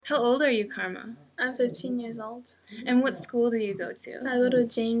How old are you, Karma? I'm 15 years old. And what school do you go to? I go to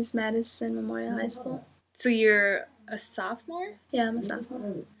James Madison Memorial High School. So you're a sophomore? Yeah, I'm a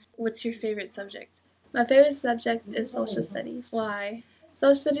sophomore. What's your favorite subject? My favorite subject is social studies. Why?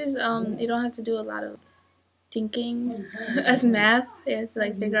 Social studies, you don't have to do a lot of thinking as math. You have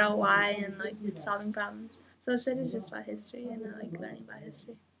to figure out why and solving problems. Social studies is just about history, and I like learning about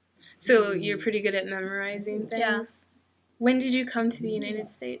history. So you're pretty good at memorizing things? Yeah. When did you come to the United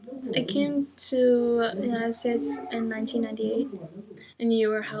States? I came to the United States in 1998. And you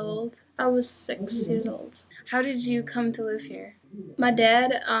were how old? I was 6 years old. How did you come to live here? My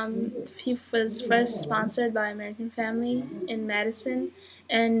dad, he was first sponsored by American Family in Madison,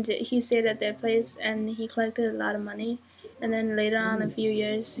 and he stayed at their place, and he collected a lot of money. And then later on, a few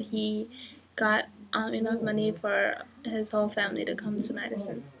years, he got enough money for his whole family to come to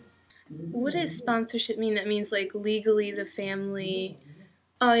Madison. What does sponsorship mean? That means legally the family...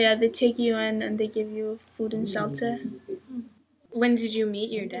 Oh yeah, they take you in and they give you food and shelter. When did you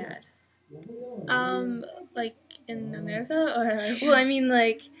meet your dad? In America or Well, I mean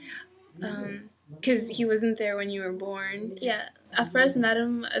because he wasn't there when you were born. Yeah, I first met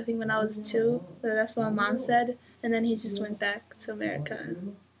him I think when I was 2, but that's what my mom said, and then he just went back to America.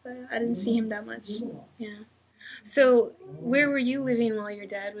 So I didn't see him that much. Yeah. So where were you living while your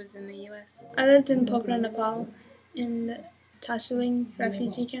dad was in the U.S.? I lived in Pokhara, Nepal, in the Tashiling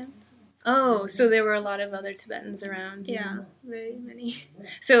refugee camp. Oh, so there were a lot of other Tibetans around. Yeah, very many.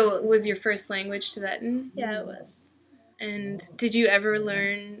 So was your first language Tibetan? Yeah, it was. And did you ever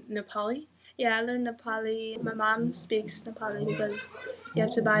learn Nepali? Yeah, I learned Nepali. My mom speaks Nepali because you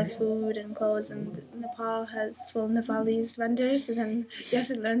have to buy food and clothes, and Nepal has full Nepalese vendors, and then you have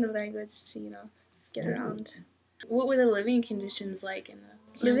to learn the language to, get around. What were the living conditions like in the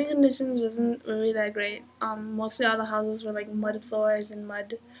camp? Living conditions wasn't really that great. Mostly all the houses were mud floors and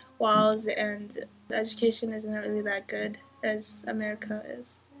mud walls, and the education isn't really that good as America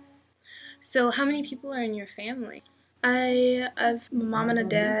is. So how many people are in your family? I have a mom and a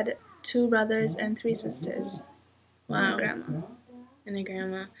dad, 2 brothers, and 3 sisters. Wow. And a grandma. And a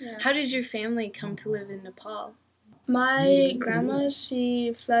grandma. Yeah. How did your family come to live in Nepal? My grandma,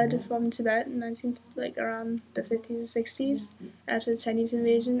 she fled from Tibet in around the 50s or 60s after the Chinese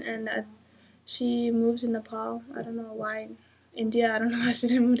invasion, and she moved to Nepal. I don't know why. India, I don't know why she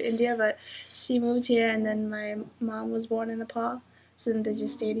didn't move to India, but she moved here, and then my mom was born in Nepal, so then they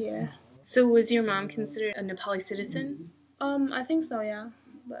just stayed here. So was your mom considered a Nepali citizen? I think so, yeah,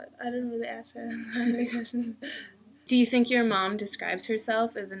 but I didn't really ask her any questions. Do you think your mom describes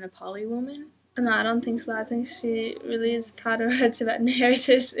herself as a Nepali woman? No, I don't think so. I think she really is proud of her Tibetan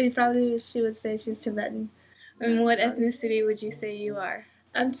heritage. She would say she's Tibetan. And what ethnicity would you say you are?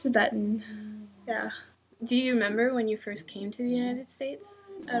 I'm Tibetan, yeah. Do you remember when you first came to the United States?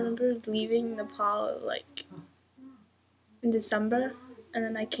 I remember leaving Nepal, in December, and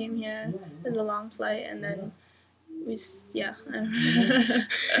then I came here. It was a long flight, and then I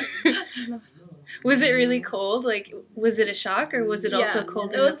remember. Was it really cold? Was it a shock, or was it also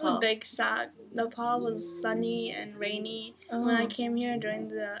cold in Nepal? It was a big shock. Nepal was sunny and rainy. Oh. When I came here during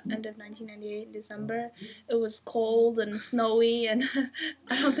the end of 1998 in December, it was cold and snowy, and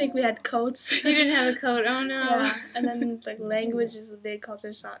I don't think we had coats. You didn't have a coat? Oh, no. Yeah, and then, language is a big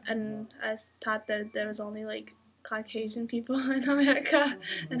culture shock. And I thought that there was only, Caucasian people in America,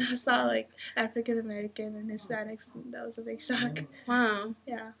 and I saw African American and Hispanics, and that was a big shock. Wow.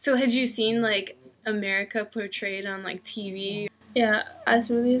 Yeah. So had you seen America portrayed on TV? Yeah, I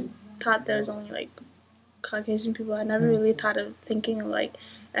really thought there was only Caucasian people. I never really thought of thinking of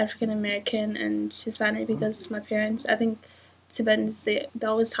African American and Hispanic because my parents, I think Tibetans, they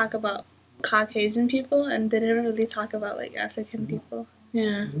always talk about Caucasian people and they never really talk about African people.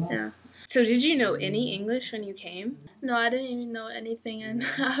 Yeah. Yeah. So did you know any English when you came? No, I didn't even know anything, and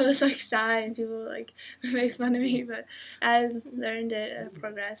I was shy, and people would make fun of me. But I learned it and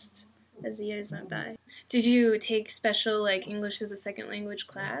progressed as the years went by. Did you take special English as a second language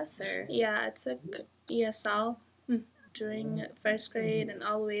class, or? Yeah, I took ESL during 1st grade and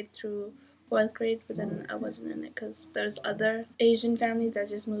all the way through 4th grade, but then I wasn't in it because there's other Asian families that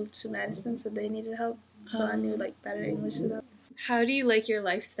just moved to Madison, so they needed help. So I knew better English to them. How do you like your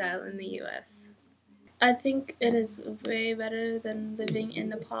lifestyle in the U.S.? I think it is way better than living in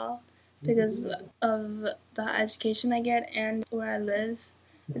Nepal because of the education I get and where I live.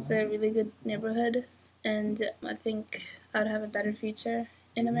 It's a really good neighborhood, and I think I would have a better future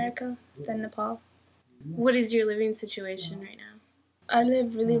in America than Nepal. What is your living situation right now? I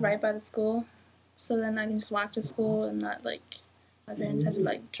live really right by the school, so then I can just walk to school and not My parents had to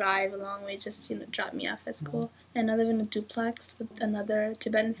like drive a long way just to drop me off at school. And I live in a duplex with another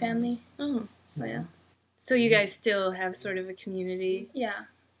Tibetan family. Oh. So yeah. So you guys still have sort of a community? Yeah.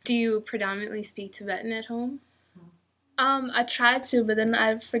 Do you predominantly speak Tibetan at home? I try to, but then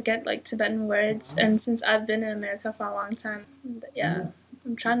I forget like Tibetan words. And since I've been in America for a long time, yeah,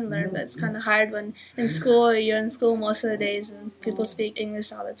 I'm trying to learn, but it's kind of hard when in school, you're in school most of the days and people speak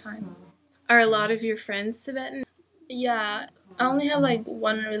English all the time. Are a lot of your friends Tibetan? Yeah, I only have like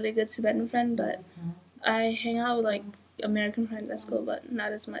one really good Tibetan friend, but I hang out with like American friends at school, but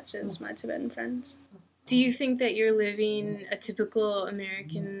not as much as my Tibetan friends. Do you think that you're living a typical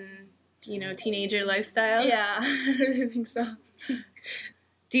American, teenager lifestyle? Yeah, I really think so.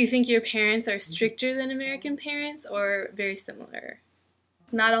 Do you think your parents are stricter than American parents or very similar?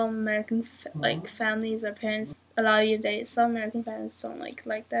 Not all American families or parents allow you to date. Some American parents don't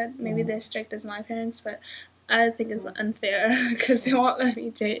like that. Maybe they're strict as my parents, but I think it's unfair because they won't let me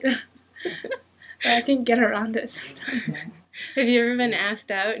date. But I can get around it sometimes. Have you ever been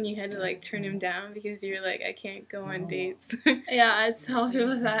asked out and you had to like turn him down because you were like, I can't go on dates? Yeah, I tell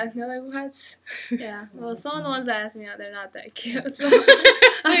people that. And they're like, what? Yeah. Well, some of the ones that ask me out, they're not that cute. So,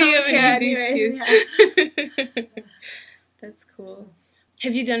 So you have an easy excuse. Yeah. That's cool.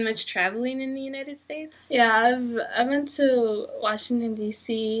 Have you done much traveling in the United States? Yeah, I went to Washington,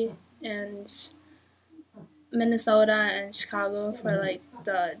 D.C. and Minnesota and Chicago for like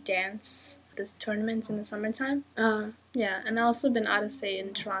the tournaments in the summertime. Yeah, and I also been out of state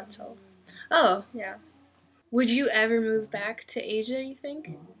in Toronto. Oh. Yeah. Would you ever move back to Asia, you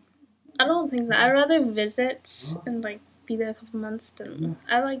think? I don't think so. I'd rather visit and like be there a couple months than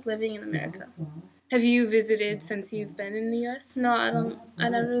I like living in America. Have you visited since you've been in the U.S.? No, I don't. I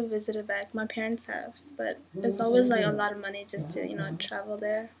never visited back. My parents have, but it's always like a lot of money just to travel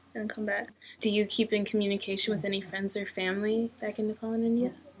there and come back. Do you keep in communication with any friends or family back in Nepal and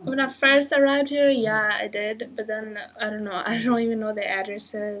India? When I first arrived here, yeah, I did, but then I don't know. I don't even know their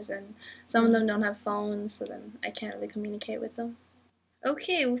addresses, and some of them don't have phones, so then I can't really communicate with them.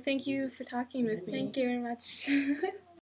 Okay, well, thank you for talking with me. Thank you very much.